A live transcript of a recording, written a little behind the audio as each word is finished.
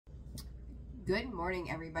Good morning,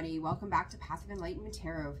 everybody. Welcome back to Path of Enlightenment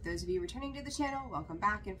Tarot. For those of you returning to the channel, welcome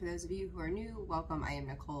back. And for those of you who are new, welcome. I am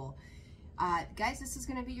Nicole. Guys, this is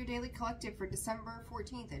going to be your daily collective for December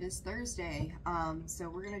 14th. It is Thursday. So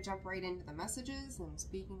we're going to jump right into the messages. And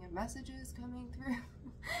speaking of messages coming through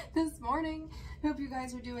this morning, hope you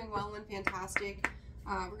guys are doing well and fantastic.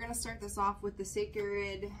 We're going to start this off with the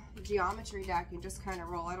Sacred Geometry deck and just kind of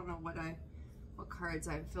roll. I don't know what cards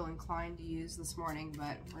I feel inclined to use this morning,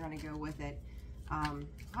 but we're going to go with it. A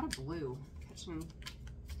lot of blue.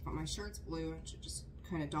 But my shirt's blue. It just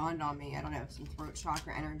kind of dawned on me. I don't know, some throat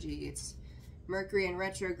chakra energy. It's Mercury in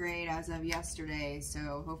retrograde as of yesterday,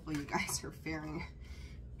 so hopefully you guys are faring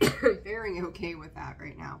okay with that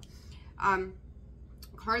right now.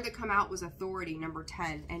 Card that come out was Authority, number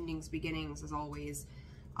 10, Endings, Beginnings, as always.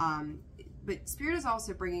 But Spirit is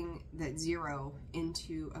also bringing that 0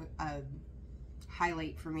 into a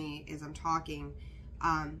highlight for me as I'm talking.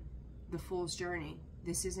 The Fool's Journey.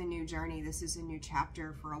 This is a new journey. This is a new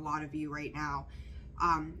chapter for a lot of you right now.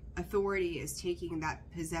 Authority is taking that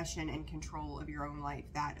possession and control of your own life.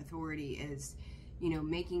 That authority is, you know,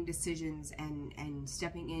 making decisions and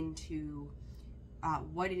stepping into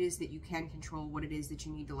what it is that you can control, what it is that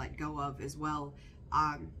you need to let go of as well.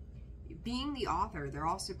 Being the author, they're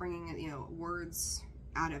also bringing, you know, words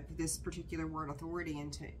out of this particular word, authority,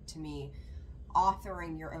 into me.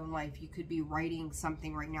 Authoring your own life. You could be writing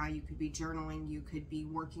something right now. You could be journaling. You could be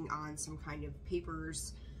working on some kind of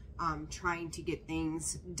papers, trying to get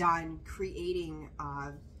things done, creating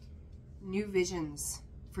new visions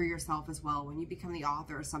for yourself as well. When you become the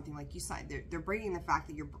author of something, like you sign, they're bringing the fact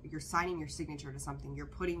that you're signing your signature to something. You're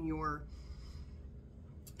putting your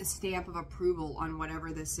stamp of approval on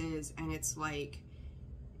whatever this is, and it's like,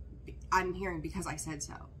 I'm hearing because I said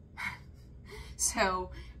so. So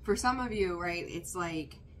for some of you, right, it's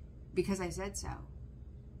like, because I said so.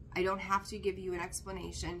 I don't have to give you an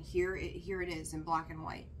explanation. Here it is in black and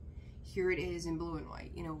white. Here it is in blue and white.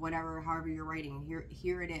 You know, whatever, however you're writing.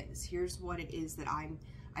 Here it is. Here's what it is that I'm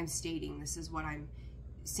stating. This is what I'm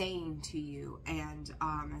saying to you. And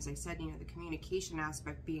as I said, you know, the communication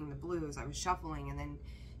aspect being the blue, as I was shuffling, and then,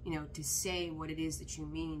 you know, to say what it is that you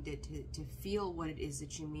mean, to feel what it is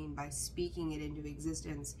that you mean by speaking it into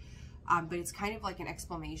existence. But it's kind of like an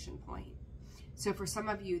exclamation point. So for some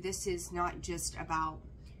of you, this is not just about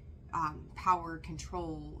power,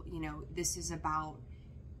 control. You know, this is about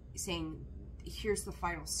saying, here's the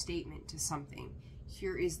final statement to something.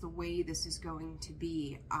 Here is the way this is going to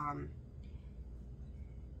be.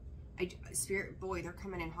 Spirit, boy, they're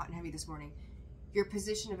coming in hot and heavy this morning. Your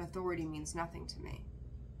position of authority means nothing to me.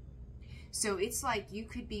 So it's like you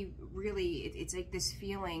could be really, it's like this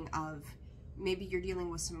feeling of, maybe you're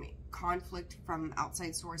dealing with some conflict from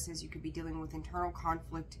outside sources. You could be dealing with internal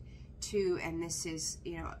conflict too. And this is,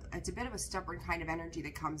 you know, it's a bit of a stubborn kind of energy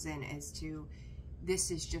that comes in as to,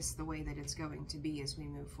 this is just the way that it's going to be as we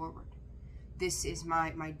move forward. This is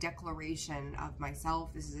my declaration of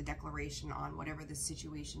myself. This is a declaration on whatever the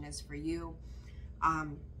situation is for you.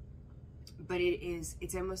 But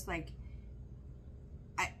it's almost like,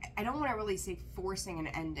 I don't want to really say forcing an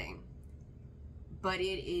ending, but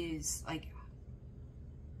it is like,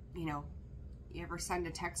 you know, you ever send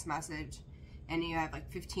a text message and you have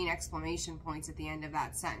like 15 exclamation points at the end of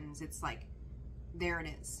that sentence. It's like, there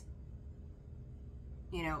it is.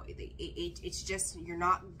 You know, it's just, you're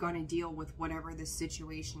not going to deal with whatever the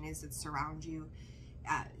situation is that surrounds you.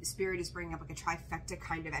 Spirit is bringing up like a trifecta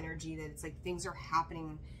kind of energy, that it's like things are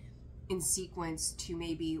happening in sequence to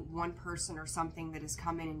maybe one person or something that has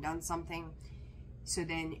come in and done something. So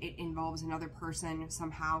then it involves another person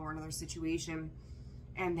somehow, or another situation.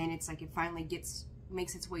 And then it's like it finally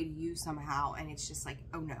makes its way to you somehow, and it's just like,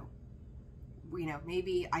 oh no, you know,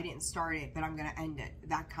 maybe I didn't start it, but I'm going to end it.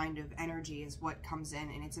 That kind of energy is what comes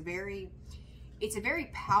in, and it's a very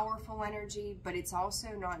powerful energy, but it's also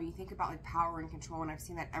not, when you think about like power and control, and I've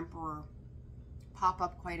seen that Emperor pop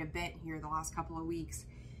up quite a bit here the last couple of weeks.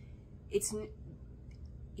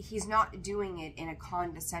 He's not doing it in a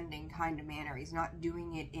condescending kind of manner. He's not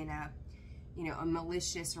doing it in a, you know, a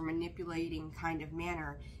malicious or manipulating kind of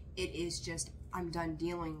manner. It is just, I'm done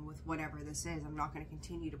dealing with whatever this is. I'm not going to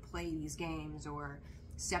continue to play these games or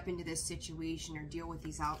step into this situation or deal with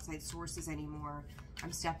these outside sources anymore.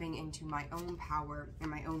 I'm stepping into my own power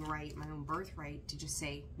and my own right, my own birthright, to just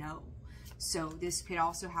say no. So this could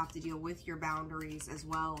also have to deal with your boundaries as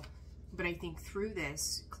well. But I think through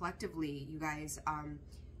this, collectively, you guys,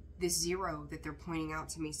 this 0 that they're pointing out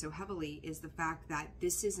to me so heavily is the fact that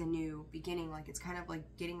this is a new beginning. Like, it's kind of like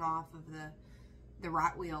getting off of the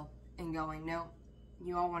rat wheel and going, no,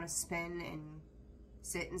 you all want to spin and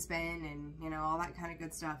sit and spin and, you know, all that kind of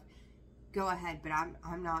good stuff. go ahead, but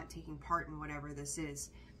I'm not taking part in whatever this is.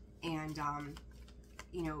 And,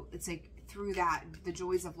 you know, it's like through that, the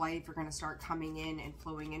joys of life are going to start coming in and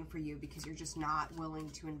flowing in for you because you're just not willing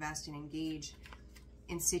to invest and engage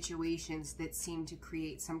in situations that seem to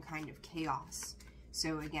create some kind of chaos.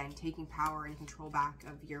 So again, taking power and control back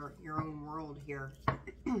of your own world here.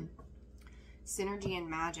 Synergy and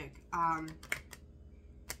magic.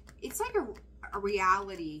 It's like a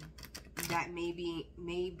reality that may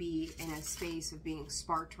be in a space of being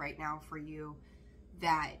sparked right now for you,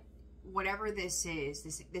 that whatever this is,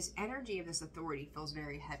 this energy of this authority feels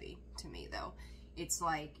very heavy to me, though. It's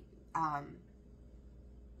like,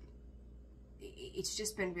 it's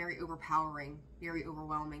just been very overpowering, very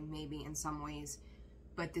overwhelming, maybe in some ways.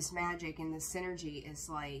 But this magic and this synergy is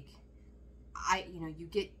like, you know, you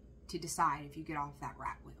get to decide if you get off that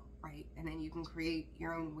rat wheel, right? And then you can create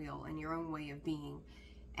your own wheel and your own way of being.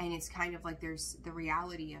 And it's kind of like there's the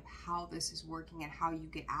reality of how this is working and how you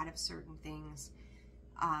get out of certain things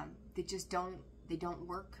that just don't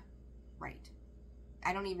work right.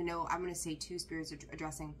 I don't even know, I'm going to say two spirits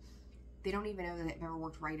addressing, they don't even know that it never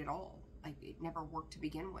worked right at all. Like, it never worked to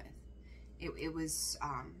begin with. It was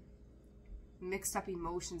mixed up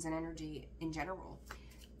emotions and energy in general.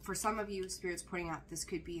 For some of you, Spirit's pointing out this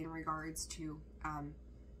could be in regards to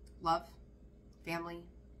love, family,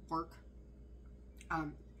 work,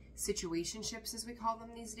 situationships, as we call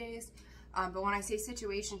them these days. But when I say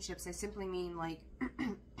situationships, I simply mean like,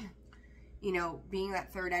 you know, being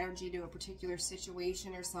that third energy to a particular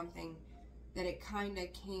situation or something, that it kind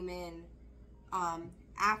of came in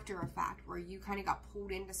after a fact, where you kind of got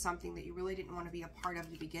pulled into something that you really didn't want to be a part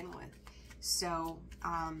of to begin with. So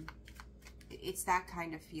it's that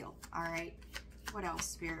kind of feel. All right. What else,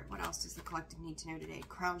 Spirit? What else does the collective need to know today?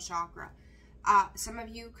 Crown chakra. Some of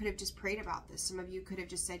you could have just prayed about this. Some of you could have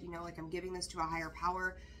just said, you know, like, I'm giving this to a higher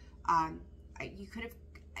power. You could have,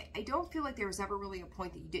 I don't feel like there was ever really a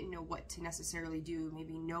point that you didn't know what to necessarily do,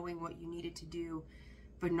 maybe knowing what you needed to do,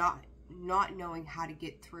 but not knowing how to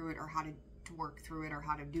get through it, or how to work through it, or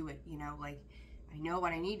how to do it. You know, like, I know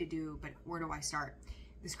what I need to do, but where do I start?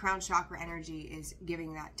 This crown chakra energy is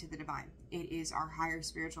giving that to the divine. It is our higher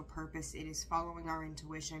spiritual purpose. It is following our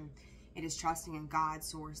intuition. It is trusting in God,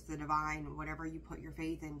 source, the divine, whatever you put your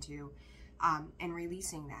faith into, and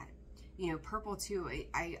releasing that. You know, purple too,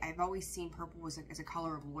 I've always seen purple as a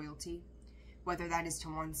color of loyalty, whether that is to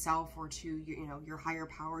oneself or to, you know, your higher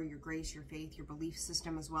power, your grace, your faith, your belief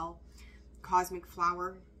system as well. Cosmic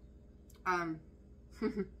flower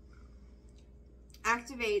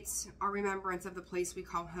activates our remembrance of the place we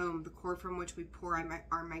call home, the core from which we pour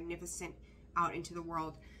our magnificent out into the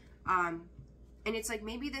world. And it's like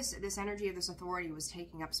maybe this energy of this authority was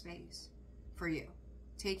taking up space for you,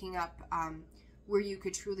 taking up where you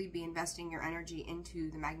could truly be investing your energy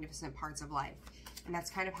into the magnificent parts of life. And that's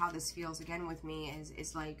kind of how this feels again with me,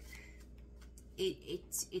 is like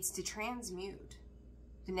it's to transmute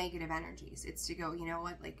the negative energies. It's to go, you know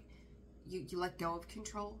what, like, you let go of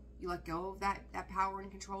control, you let go of that power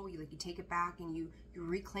and control, you take it back and you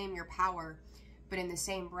reclaim your power. But in the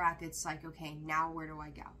same breath, it's like, okay, now where do I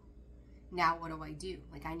go? Now what do I do?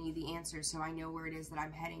 Like, I need the answers, so I know where it is that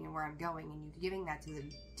I'm heading and where I'm going. And you're giving that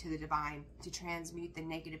to the divine to transmute the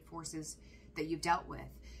negative forces that you've dealt with.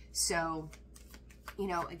 So, you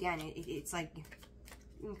know, again, it's like, you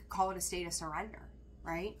can call it a state of surrender,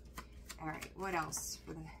 right? All right, what else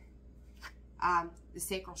for the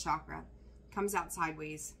sacral chakra? Comes out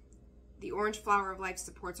sideways. The orange flower of life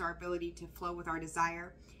supports our ability to flow with our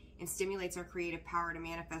desire and stimulates our creative power to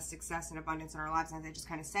manifest success and abundance in our lives. And as I just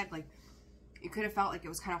kind of said, like, it could have felt like it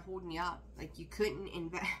was kind of holding you up. Like, you couldn't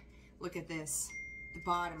invest. Look at this. The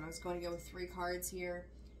bottom. I was going to go with 3 cards here.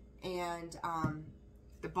 And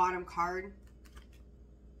the bottom card,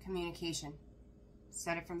 communication.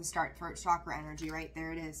 Said it from the start. Throat chakra energy, right?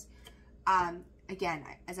 There it is. Again,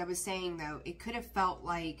 as I was saying, though, it could have felt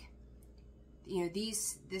like, you know,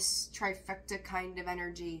 this trifecta kind of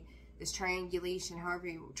energy, this triangulation, however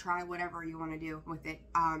you try, whatever you want to do with it,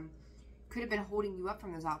 could have been holding you up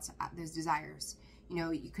from those desires. You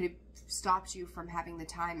know, you could have stopped you from having the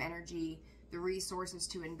time, energy, the resources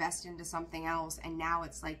to invest into something else. And now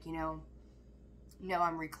it's like, you know, no,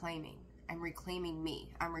 I'm reclaiming me.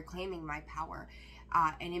 I'm reclaiming my power.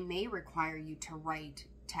 And it may require you to write,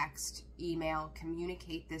 text, email,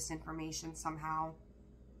 communicate this information somehow,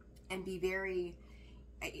 and be very,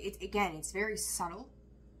 again, it's very subtle,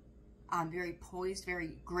 very poised,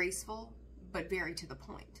 very graceful, but very to the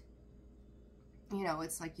point. You know,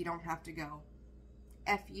 it's like you don't have to go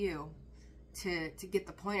F you to get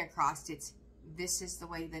the point across. It's, this is the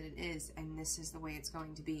way that it is, and this is the way it's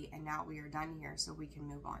going to be, and now we are done here, so we can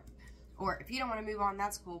move on. Or if you don't want to move on,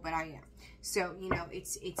 that's cool, but I am. So, you know,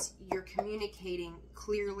 it's you're communicating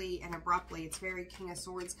clearly and abruptly. It's very King of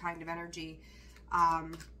Swords kind of energy.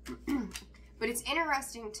 But it's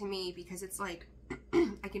interesting to me because it's like,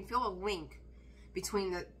 I can feel a link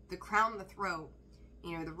between the crown and the throat.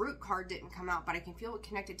 You know, the root card didn't come out, but I can feel it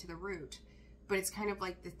connected to the root. But it's kind of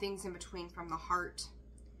like the things in between from the heart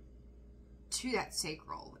to that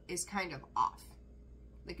sacral is kind of off.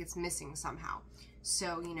 Like it's missing somehow.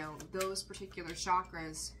 So, you know, those particular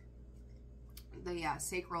chakras, the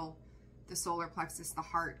sacral, the solar plexus, the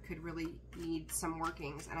heart could really need some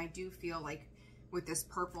workings. And I do feel like with this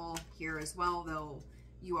purple here as well, though,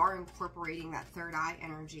 you are incorporating that third eye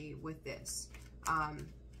energy with this.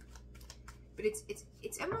 But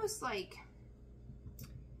it's almost like,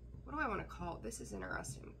 what do I want to call it? This is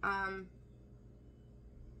interesting.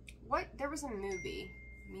 There was a movie,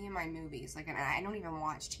 me and my movies, like, and I don't even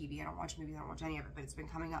watch TV, I don't watch movies, I don't watch any of it, but it's been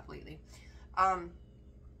coming up lately.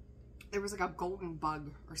 There was like a golden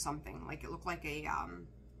bug or something, like it looked like a,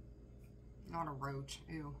 not a roach,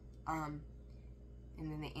 ew, and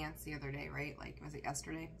then the ants the other day, right? Like, was it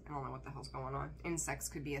yesterday? I don't know what the hell's going on. Insects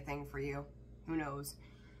could be a thing for you, who knows?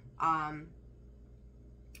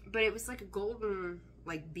 But it was like a golden,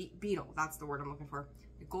 like, beetle, that's the word I'm looking for,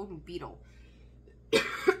 a golden beetle.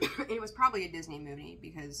 And it was probably a Disney movie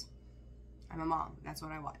because I'm a mom. That's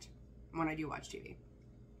what I watch when I do watch TV.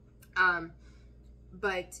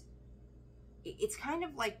 But it's kind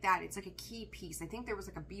of like that. It's like a key piece. I think there was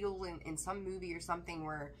like a beetle in some movie or something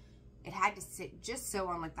where it had to sit just so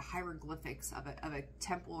on like the hieroglyphics of a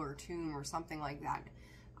temple or tomb or something like that.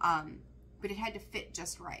 But it had to fit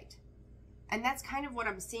just right. And that's kind of what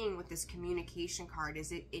I'm seeing with this communication card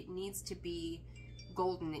is it needs to be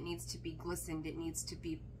golden, it needs to be glistened, it needs to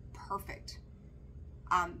be perfect.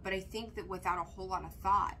 But I think that without a whole lot of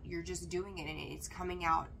thought, you're just doing it and it's coming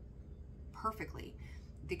out perfectly.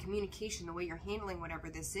 The communication, the way you're handling whatever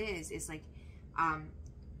this is like,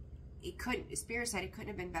 Spirit said it couldn't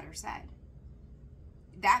have been better said.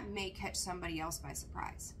 That may catch somebody else by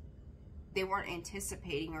surprise. They weren't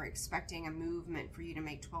anticipating or expecting a movement for you to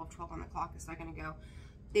make 12:12 on the clock a second ago.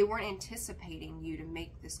 They weren't anticipating you to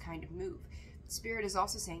make this kind of move. Spirit is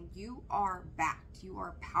also saying you are backed, you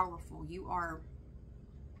are powerful, you are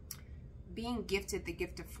being gifted the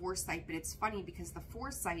gift of foresight. But it's funny because the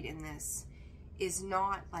foresight in this is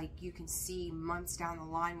not like you can see months down the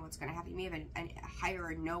line what's going to happen. You may have a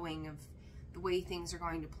higher knowing of the way things are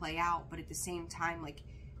going to play out, but at the same time, like,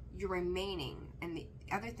 you're remaining. And the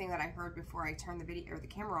other thing that I heard before I turned the video or the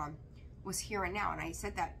camera on was here and now. And I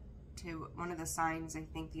said that to one of the signs, I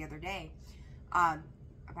think, the other day.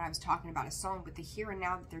 But I was talking about a song, but the here and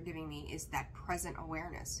now that they're giving me is that present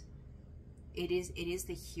awareness. It is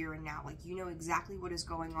the here and now. Like, you know exactly what is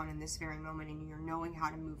going on in this very moment, and you're knowing how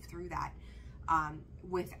to move through that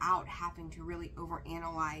without having to really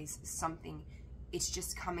overanalyze something. It's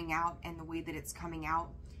just coming out, and the way that it's coming out,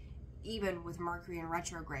 even with Mercury in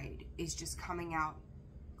retrograde, is just coming out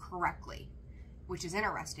correctly, which is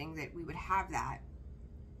interesting that we would have that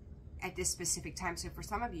at this specific time. So for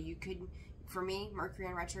some of you, you could, for me, Mercury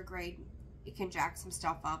in retrograde, it can jack some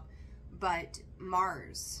stuff up, but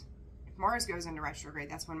Mars, if Mars goes into retrograde,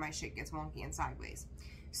 that's when my shit gets wonky and sideways.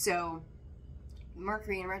 So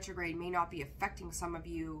Mercury in retrograde may not be affecting some of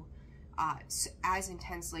you as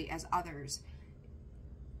intensely as others.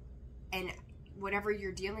 And whatever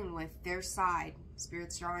you're dealing with, their side,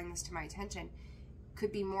 Spirit's drawing this to my attention,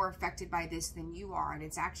 could be more affected by this than you are. And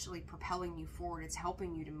it's actually propelling you forward. It's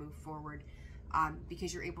helping you to move forward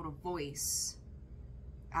because you're able to voice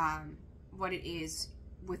what it is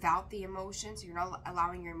without the emotions. You're not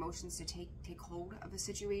allowing your emotions to take hold of the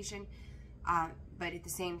situation. But at the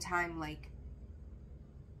same time, like,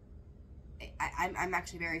 I'm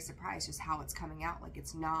actually very surprised just how it's coming out. Like,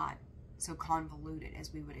 it's not so convoluted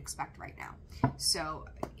as we would expect right now. So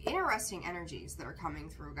interesting energies that are coming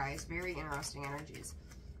through, guys. Very interesting energies.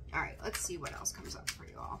 All right, let's see what else comes up for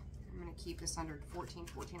you all. I'm going to keep this under 14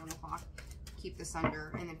 on the clock. Keep this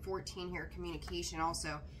under, and then 14 here, communication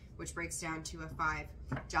also, which breaks down to a 5,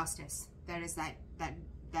 justice. That is that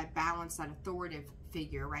balance, that authoritative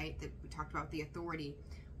figure, right? That we talked about, the authority,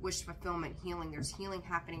 wish fulfillment, healing. There's healing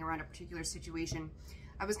happening around a particular situation.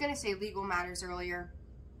 I was going to say legal matters earlier.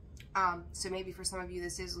 So maybe for some of you,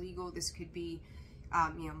 this is legal. This could be,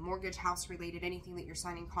 you know, mortgage, house related, anything that you're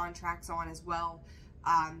signing contracts on as well.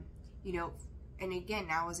 You know, and again,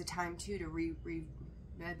 now is a time too to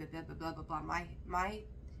blah, blah, blah. My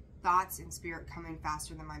thoughts and spirit come in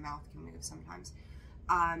faster than my mouth can move sometimes.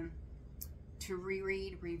 To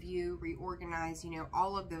reread, review, reorganize, you know,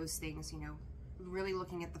 all of those things, you know, really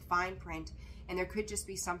looking at the fine print, and there could just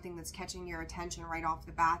be something that's catching your attention right off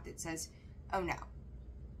the bat that says, oh no,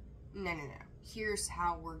 no, no, no. Here's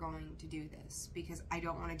how we're going to do this, because I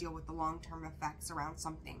don't want to deal with the long-term effects around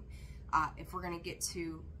something. If we're going to get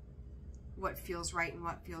to what feels right and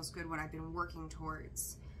what feels good, what I've been working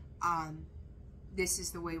towards, this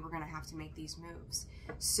is the way we're going to have to make these moves.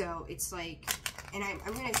 So it's like, and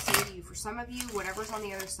I'm going to say to you, for some of you, whatever's on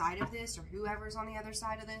the other side of this, or whoever's on the other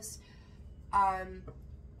side of this,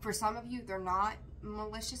 for some of you, they're not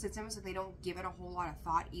malicious. It's almost like they don't give it a whole lot of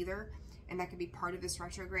thought either. And that could be part of this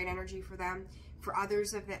retrograde energy for them. For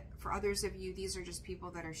others of you, these are just people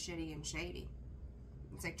that are shitty and shady.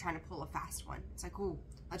 It's like trying to pull a fast one. It's like, ooh,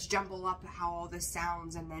 let's jumble up how all this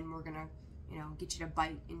sounds, and then we're gonna, you know, get you to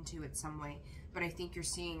bite into it some way. But I think you're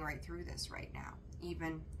seeing right through this right now,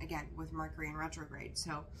 even again with Mercury in retrograde.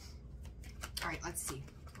 So, all right, let's see.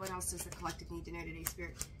 What else does the collective need to know today,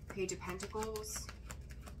 Spirit? Page of Pentacles.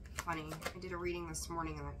 Funny, I did a reading this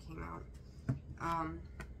morning and that came out.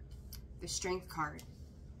 The Strength card.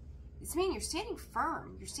 It's mean you're standing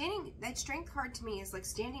firm. You're standing, that Strength card to me is like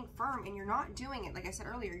standing firm, and you're not doing it, like I said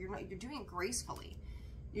earlier, you're doing it gracefully.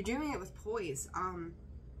 You're doing it with poise.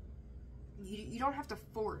 You don't have to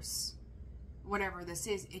force whatever this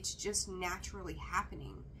is. It's just naturally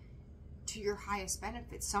happening to your highest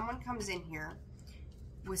benefit. Someone comes in here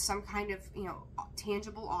with some kind of, you know,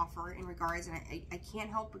 tangible offer in regards, and I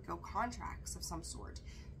can't help but go contracts of some sort,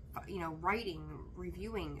 you know, writing,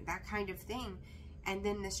 reviewing, that kind of thing. And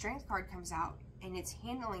then the Strength card comes out, and it's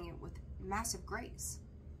handling it with massive grace.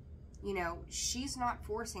 You know, she's not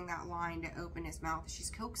forcing that lion to open his mouth.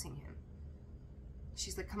 She's coaxing him.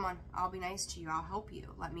 She's like, come on, I'll be nice to you. I'll help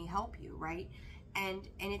you. Let me help you, right? And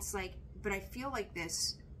it's like, but I feel like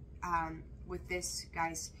this, with this,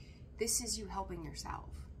 guys, this is you helping yourself.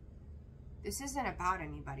 This isn't about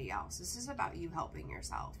anybody else. This is about you helping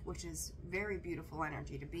yourself, which is very beautiful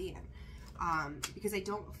energy to be in. Because I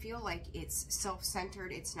don't feel like it's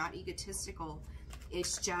self-centered. It's not egotistical.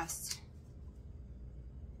 It's just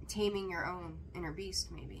taming your own inner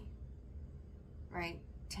beast, maybe, right?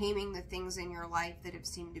 Taming the things in your life that have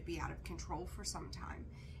seemed to be out of control for some time,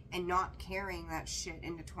 and not carrying that shit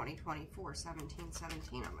into 2024.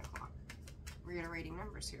 1717 on the clock. Reiterating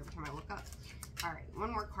numbers here every time I look up. All right,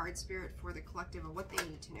 one more card, Spirit, for the collective of what they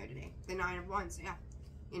need to know today. The Nine of Wands, yeah.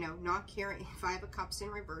 You know, not carrying, Five of Cups in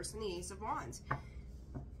reverse, and the Ace of Wands.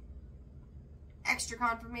 Extra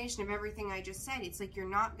confirmation of everything I just said. It's like you're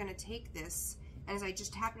not going to take this, and as I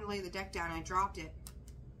just happened to lay the deck down, I dropped it.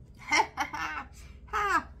 Ha ha ha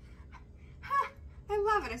ha ha!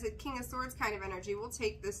 I love it. I said King of Swords kind of energy. We'll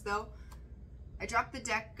take this though. I dropped the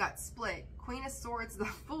deck, got split. Queen of Swords, the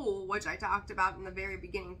Fool, which I talked about in the very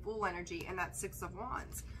beginning, Fool energy, and that Six of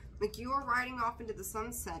Wands. Like you are riding off into the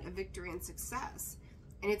sunset of victory and success.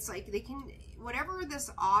 And it's like they can, whatever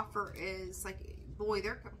this offer is, like, boy,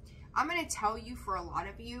 I'm going to tell you, for a lot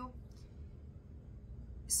of you,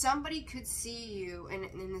 somebody could see you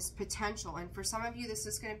in this potential. And for some of you, this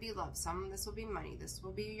is going to be love. This will be money. This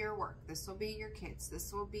will be your work. This will be your kids.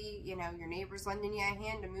 This will be, you know, your neighbors lending you a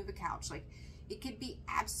hand to move a couch. Like, it could be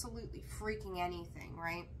absolutely freaking anything,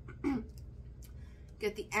 right?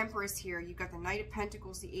 Get the Empress here. You've got the Knight of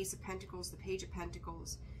Pentacles, the Ace of Pentacles, the Page of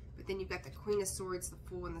Pentacles. But then you've got the Queen of Swords, the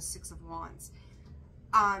Fool, and the Six of Wands.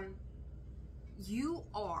 You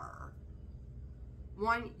are,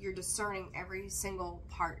 one, you're discerning every single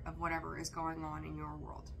part of whatever is going on in your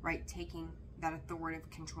world, right? Taking that authoritative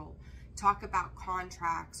control. Talk about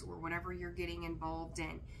contracts or whatever you're getting involved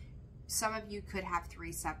in. Some of you could have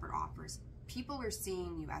 3 separate offers. People are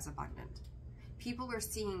seeing you as abundant. People are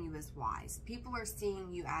seeing you as wise. People are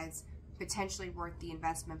seeing you as potentially worth the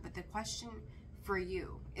investment. But the question for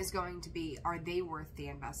you is going to be, are they worth the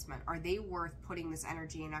investment? Are they worth putting this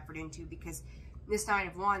energy and effort into? Because this Nine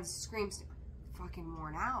of Wands screams, fucking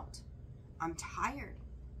worn out. I'm tired.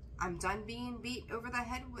 I'm done being beat over the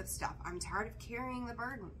head with stuff. I'm tired of carrying the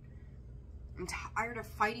burden. I'm tired of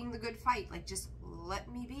fighting the good fight. Like, just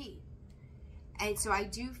let me be. And so I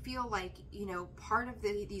do feel like, you know, part of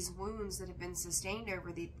these wounds that have been sustained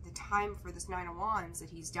over the time for this Nine of Wands that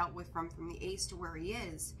he's dealt with from the Ace to where he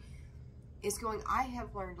is going, I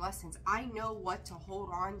have learned lessons. I know what to hold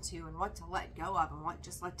on to and what to let go of and what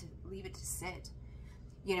just leave it to sit.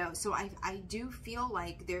 You know, so I do feel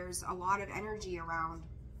like there's a lot of energy around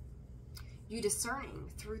you discerning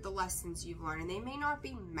through the lessons you've learned. And they may not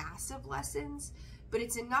be massive lessons, but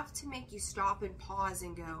it's enough to make you stop and pause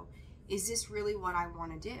and go, is this really what I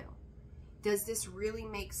want to do? Does this really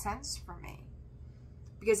make sense for me?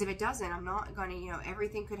 Because if it doesn't, I'm not going to, you know,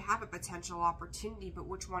 everything could have a potential opportunity, but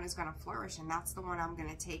which one is going to flourish? And that's the one I'm going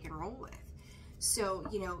to take and roll with. So,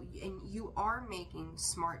 you know, and you are making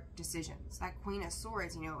smart decisions. That Queen of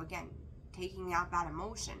Swords, you know, again, taking out that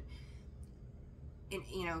emotion. And,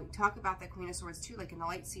 you know, talk about that Queen of Swords too, like in the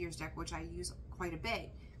Light Seers deck, which I use quite a bit.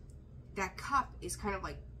 That cup is kind of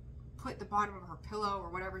like put at the bottom of her pillow or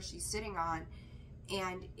whatever she's sitting on,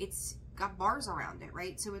 and it's got bars around it,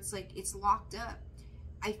 right? So it's like, it's locked up.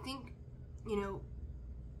 I think, you know,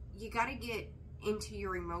 you got to get into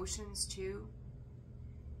your emotions too,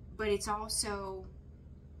 but it's also,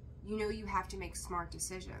 you know, you have to make smart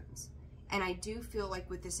decisions. And I do feel like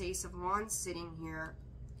with this Ace of Wands sitting here,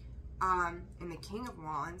 and the King of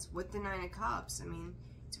Wands with the Nine of Cups, I mean,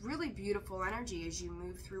 it's really beautiful energy as you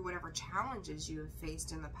move through whatever challenges you have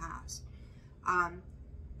faced in the past.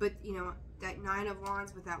 But, you know, that Nine of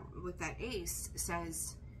Wands with that Ace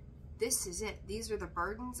says, this is it. These are the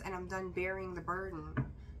burdens, and I'm done bearing the burden,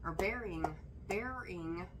 or bearing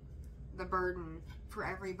the burden for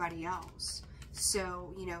everybody else.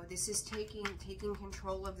 So, you know, this is taking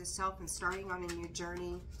control of the self and starting on a new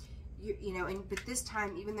journey. You know, but this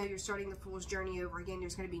time, even though you're starting the Fool's journey over again,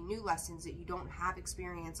 there's going to be new lessons that you don't have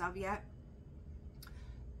experience of yet.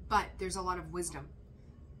 But there's a lot of wisdom.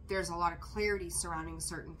 There's a lot of clarity surrounding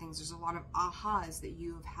certain things. There's a lot of ahas that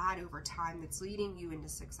you have had over time that's leading you into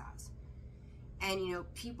success. And, you know,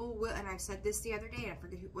 people will, and I said this the other day, I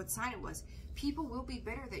forget what sign it was, people will be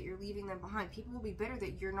bitter that you're leaving them behind. People will be bitter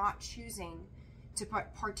that you're not choosing to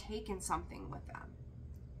partake in something with them.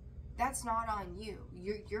 That's not on you.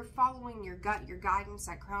 You're following your gut, your guidance,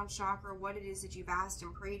 that crown chakra, what it is that you've asked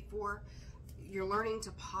and prayed for. You're learning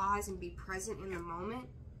to pause and be present in the moment,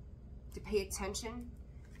 to pay attention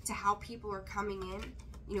to how people are coming in.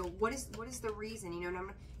 You know, what is the reason? You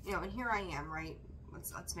know, and here I am, right?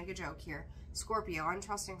 Let's make a joke here. Scorpio,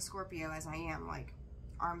 untrusting Scorpio as I am, like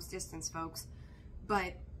arm's distance, folks.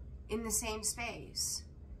 But in the same space,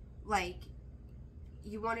 like,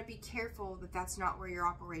 you want to be careful that that's not where you're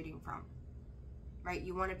operating from, right?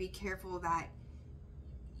 You want to be careful that,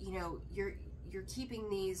 you know, you're keeping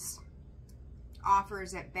these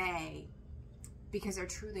offers at bay because they're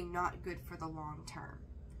truly not good for the long term.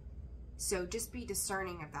 So just be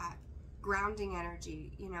discerning of that. Grounding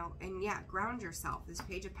energy, you know, and yeah, ground yourself. This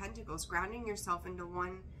Page of Pentacles, grounding yourself into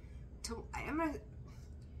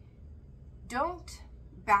don't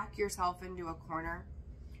back yourself into a corner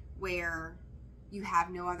where you have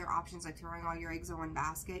no other options, like throwing all your eggs in one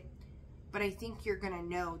basket. But I think you're gonna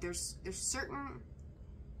know there's certain,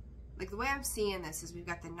 like the way I'm seeing this is we've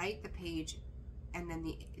got the Knight, the Page, and then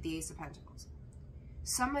the Ace of Pentacles.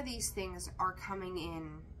 Some of these things are coming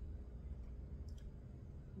in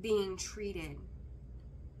being treated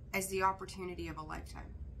as the opportunity of a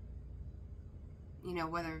lifetime. You know,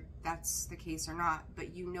 whether that's the case or not,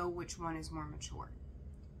 but you know which one is more mature.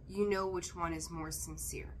 You know which one is more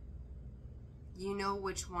sincere. You know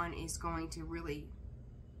which one is going to really,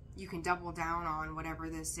 you can double down on whatever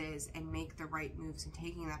this is and make the right moves and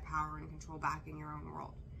taking that power and control back in your own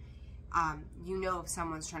world. You know if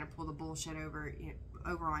someone's trying to pull the bullshit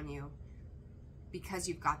over on you, because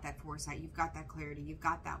you've got that foresight, you've got that clarity, you've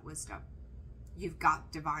got that wisdom, you've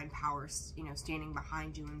got divine powers, you know, standing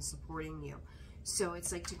behind you and supporting you. So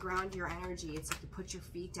it's like to ground your energy. It's like to put your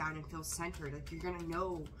feet down and feel centered. Like you're gonna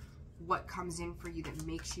know what comes in for you that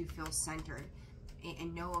makes you feel centered,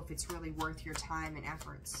 and know if it's really worth your time and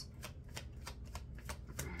efforts.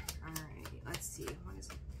 Alright, let's see. What is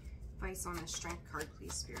advice on the Strength card,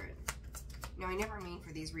 please, Spirit? You know, I never mean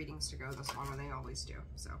for these readings to go this long, and they always do.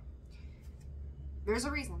 So there's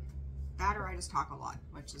a reason. That, or I just talk a lot,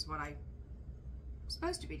 which is what I'm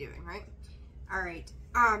supposed to be doing, right? Alright,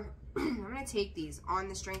 I'm going to take these on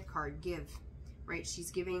the Strength card. Give, right?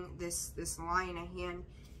 She's giving this Lion a hand.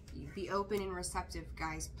 Be open and receptive,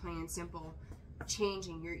 guys, plain and simple.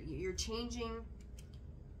 Changing. You're changing.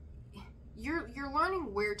 You're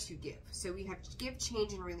learning where to give. So we have give,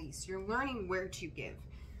 change, and release. You're learning where to give.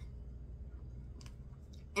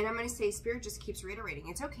 And I'm going to say, Spirit just keeps reiterating,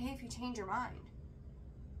 it's okay if you change your mind.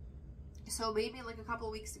 So maybe like a couple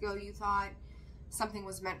of weeks ago you thought something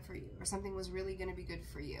was meant for you, or something was really going to be good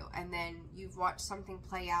for you, and then you've watched something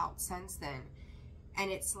play out since then, and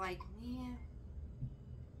it's like, man,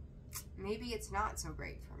 maybe it's not so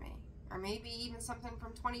great for me. Or maybe even something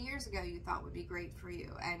from 20 years ago you thought would be great for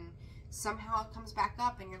you, and somehow it comes back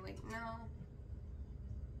up and you're like,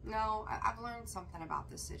 no, I've learned something about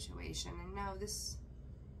this situation, and no, this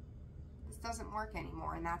doesn't work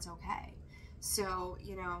anymore, and that's okay. So,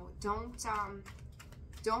 you know, don't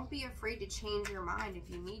be afraid to change your mind if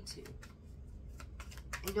you need to.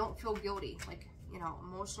 And don't feel guilty. Like, you know,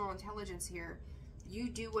 emotional intelligence here. You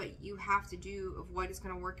do what you have to do of what is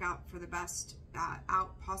going to work out for the best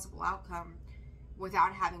possible outcome.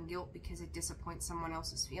 without having guilt because it disappoints someone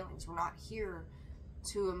else's feelings. We're not here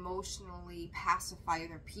to emotionally pacify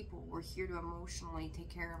other people. We're here to emotionally take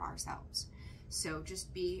care of ourselves. So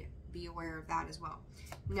just be aware of that as well.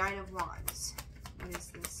 Nine of Wands. What is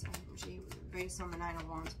this energy? Based on the Nine of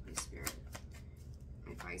Wands, please, Spirit.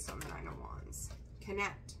 Advice on the Nine of Wands.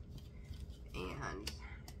 Connect. And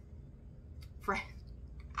friend.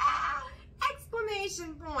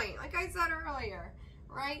 Exclamation point, like I said earlier.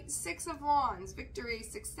 Right? Six of Wands, victory,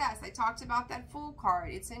 success. I talked about that Fool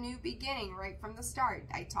card. It's a new beginning right from the start.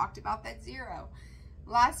 I talked about that 0.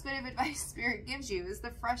 Last bit of advice Spirit gives you is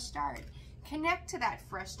the fresh start. Connect to that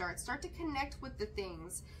fresh start. Start to connect with the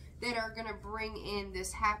things that are going to bring in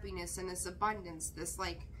this happiness and this abundance, this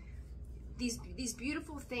like these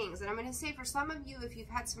beautiful things. And I'm going to say for some of you, if you've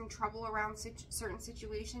had some trouble around certain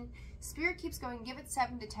situation, Spirit keeps going, give it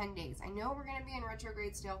 7 to 10 days. I know we're going to be in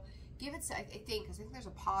retrograde still. Give it, I think there's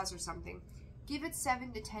a pause or something. Give it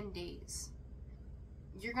 7 to 10 days.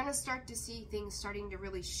 You're going to start to see things starting to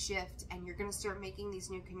really shift, and you're going to start making these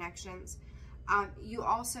new connections. You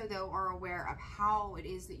also, though, are aware of how it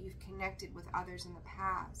is that you've connected with others in the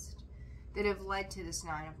past that have led to this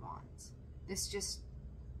Nine of Wands. This just,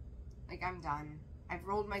 like, I'm done. I've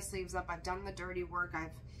rolled my sleeves up. I've done the dirty work.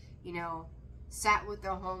 I've, you know, sat with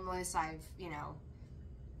the homeless. I've, you know,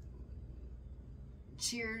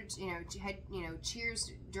 cheered, you know, had, you know,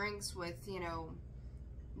 cheers, drinks with, you know,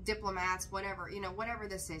 diplomats, whatever, you know, whatever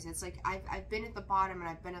this is. It's like I've been at the bottom and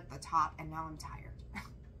I've been at the top, and now I'm tired.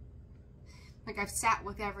 Like, I've sat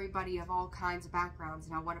with everybody of all kinds of backgrounds.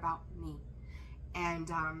 Now what about me? And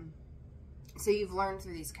so you've learned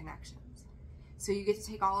through these connections. So you get to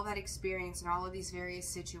take all of that experience and all of these various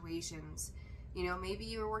situations. You know, maybe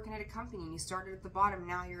you were working at a company and you started at the bottom,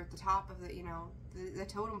 now you're at the top of the, you know, the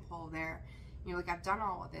totem pole there. You're like, I've done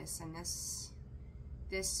all of this, and this,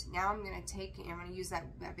 now I'm going to use that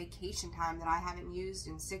vacation time that I haven't used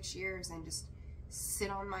in 6 years and just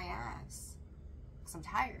sit on my ass. Because I'm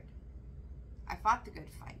tired. I fought the good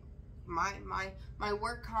fight. My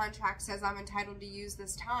work contract says I'm entitled to use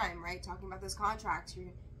this time, right? Talking about this contract.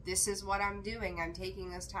 This is what I'm doing. I'm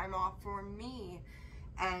taking this time off for me.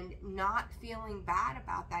 And not feeling bad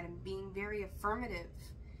about that, and being very affirmative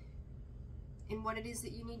in what it is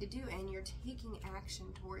that you need to do, and you're taking action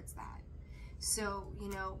towards that. So, you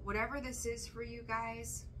know, whatever this is for you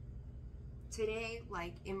guys today,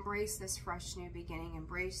 like, embrace this fresh new beginning,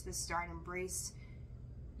 embrace this start, embrace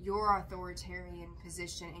your authoritarian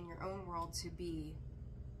position in your own world to be,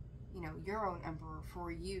 you know, your own emperor for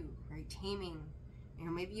you, right? Taming, you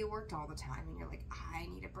know, maybe you worked all the time and you're like, I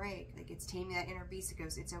need a break. Like, it's taming that inner beast that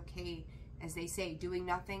goes, it's okay, as they say, doing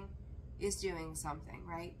nothing is doing something,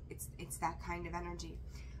 right? It's that kind of energy.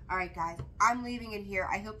 All right, guys, I'm leaving it here.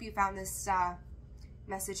 I hope you found this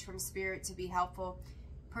message from Spirit to be helpful.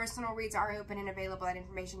 Personal reads are open and available. That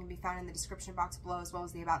information can be found in the description box below, as well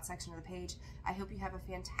as the About section of the page. I hope you have a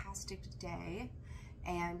fantastic day,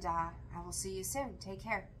 and I will see you soon. Take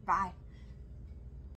care. Bye.